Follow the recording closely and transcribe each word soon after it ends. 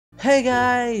Hey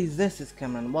guys, this is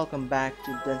Cameron and welcome back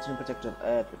to Dungeon Protective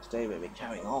Earth, but today we'll be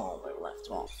carrying on where we left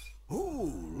off.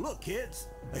 Ooh, look kids!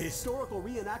 A historical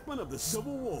reenactment of the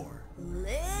Civil War.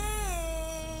 Lame.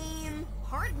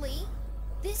 Hardly.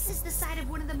 This is the site of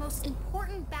one of the most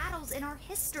important battles in our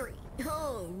history.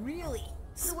 Oh, really?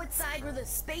 So what side were the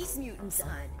space mutants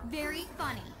on? Very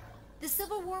funny. The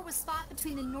Civil War was fought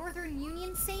between the Northern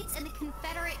Union states and the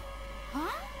Confederate... Huh?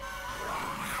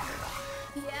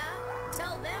 Yeah?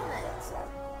 Tell them that.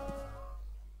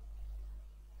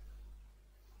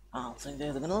 I don't think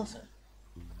they're gonna listen.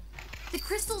 The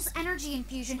crystal's energy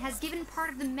infusion has given part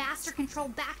of the master control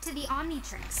back to the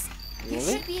Omnitrix. You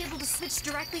Really? should be able to switch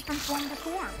directly from form to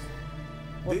form.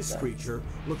 This creature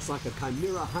looks like a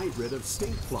chimera hybrid of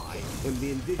stinkfly and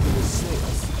the indigenous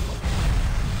snakes.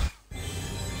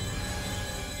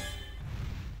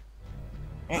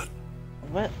 Hey,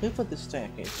 what? Who put this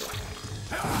staircase here?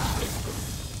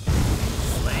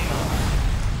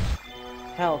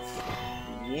 Health.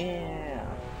 Yeah.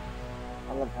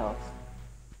 I love health.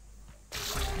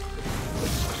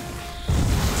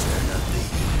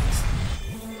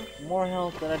 More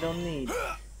health that I don't need.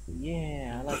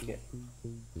 Yeah, I like it.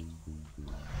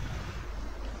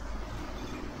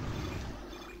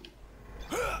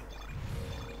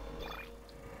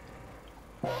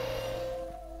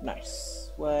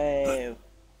 Nice. Wave.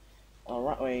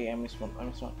 Alright, wait, I missed one.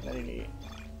 Let it be.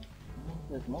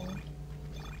 There's more.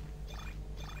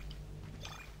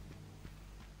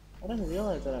 I didn't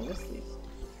realize that I missed these.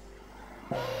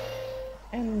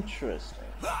 Interesting.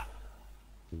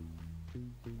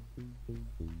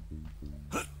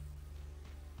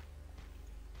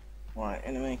 Alright,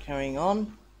 anyway, carrying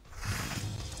on.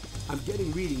 I'm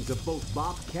getting readings of both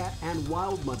bobcat and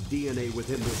wildmud DNA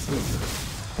within this creature.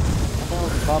 What the hell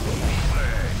is Bobcat?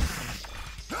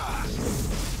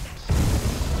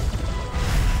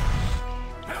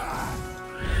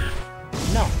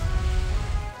 No.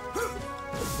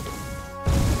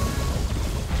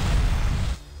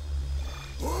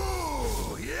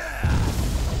 Oh, yeah!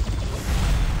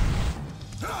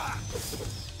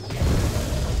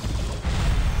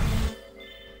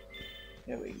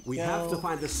 Here we We go. have to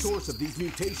find the source of these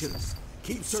mutations.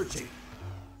 Keep searching.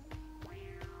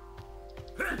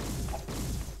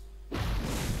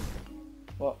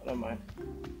 Well, never mind.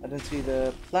 I didn't see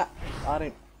the plat. I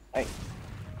didn't. Hey.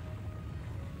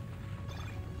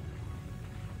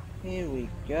 Here we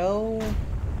go.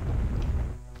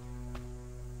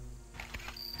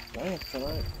 Nice,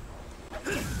 alright.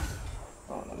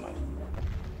 Oh, never mind.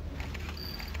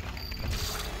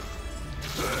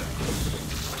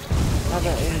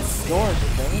 Another indoors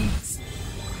thing.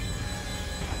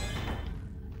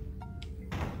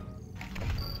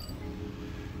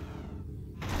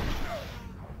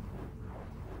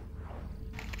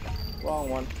 Wrong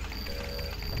one.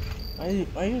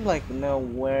 I like to know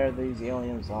where these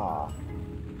aliens are.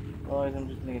 Otherwise I'm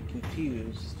just gonna get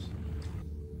confused.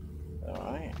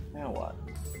 Alright, now what?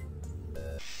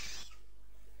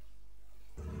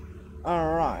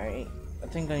 Alright, I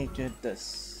think I need to hit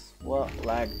this. What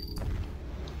lag?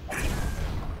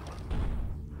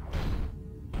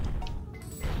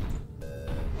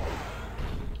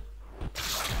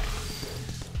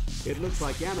 It looks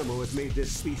like Animo has made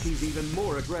this species even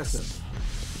more aggressive.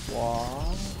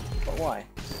 What? But why?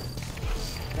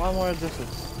 Why more aggressive?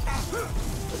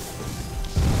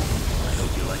 I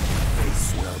hope you like your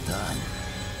face well done.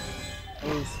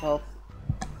 Please help.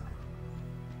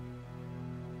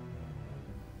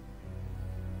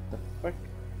 The frick?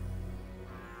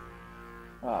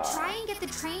 Try and get the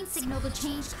train signal to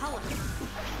change color.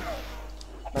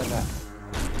 Like that.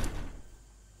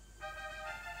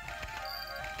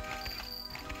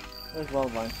 Where's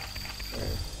Wildvine?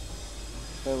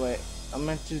 Wait, I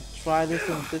meant to try this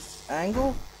in this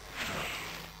angle?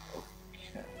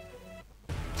 Okay.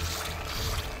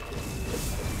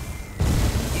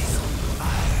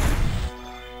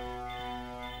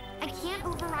 I can't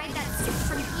override that suit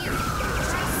from here.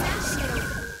 Try smashing it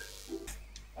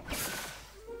open.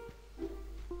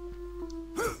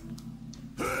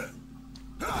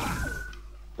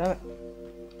 Damn it.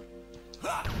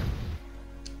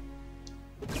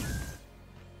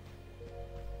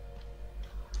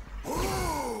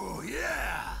 Oh,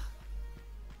 yeah!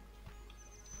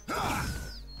 That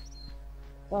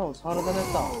was harder than I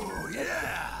thought. Oh,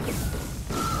 yeah!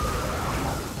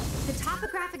 The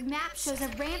topographic map shows a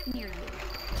ramp near you.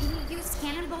 Can you use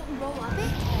cannonbolt and roll up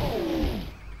it?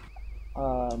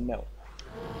 No.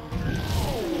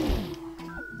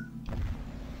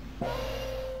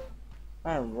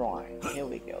 Alright, here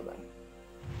we go then.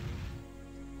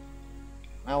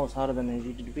 That was harder than it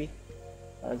needed to be.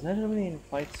 Is there any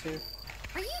fights here?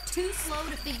 Are you too slow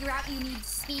to figure out you need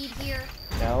speed here?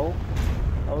 No.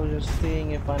 I was just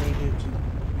seeing if I needed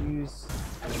to use...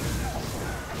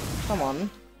 Come on.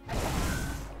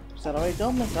 Accelerate,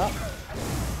 don't mess up.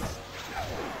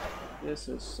 This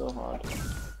is so hard.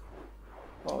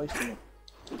 Well, at least for me.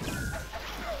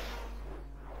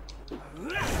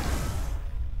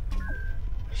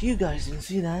 You guys didn't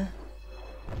see that.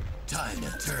 Time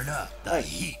to turn up the Hey,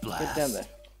 heat get down blast. there.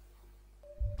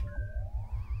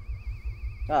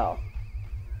 Oh.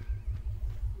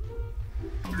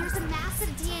 There's a massive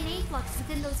DNA flux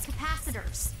within those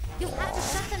capacitors. You'll have to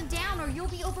shut them down or you'll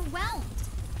be overwhelmed.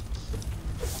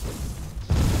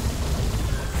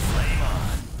 Flame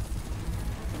on.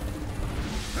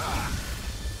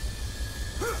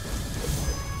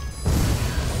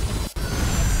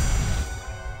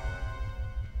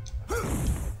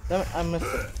 Damn it, I missed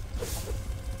it.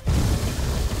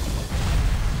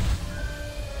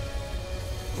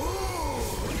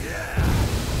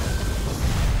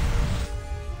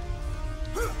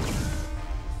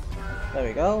 There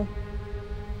we go.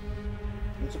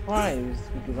 I'm surprised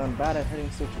because I'm bad at hitting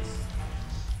switches.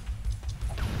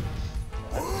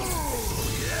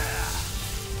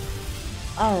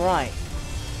 Alright.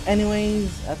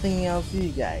 Anyways, I think I'll see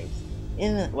you guys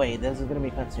in wait, there's gonna be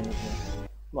a cutscene with me.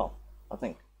 Well, I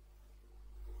think.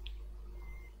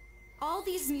 All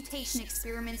these mutation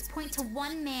experiments point to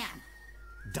one man.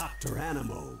 Dr.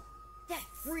 Animo. That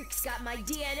freak's got my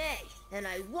DNA, and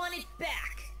I want it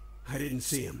back. I didn't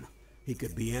see him. He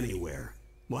could be anywhere.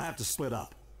 We'll have to split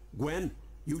up. Gwen,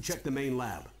 you check the main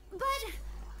lab. But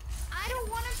I don't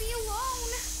want to be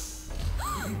alone.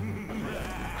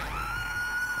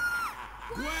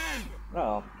 Gwen!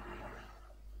 Oh.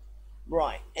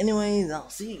 Right. Anyways, I'll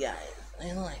see you guys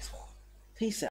in the next one. Peace out.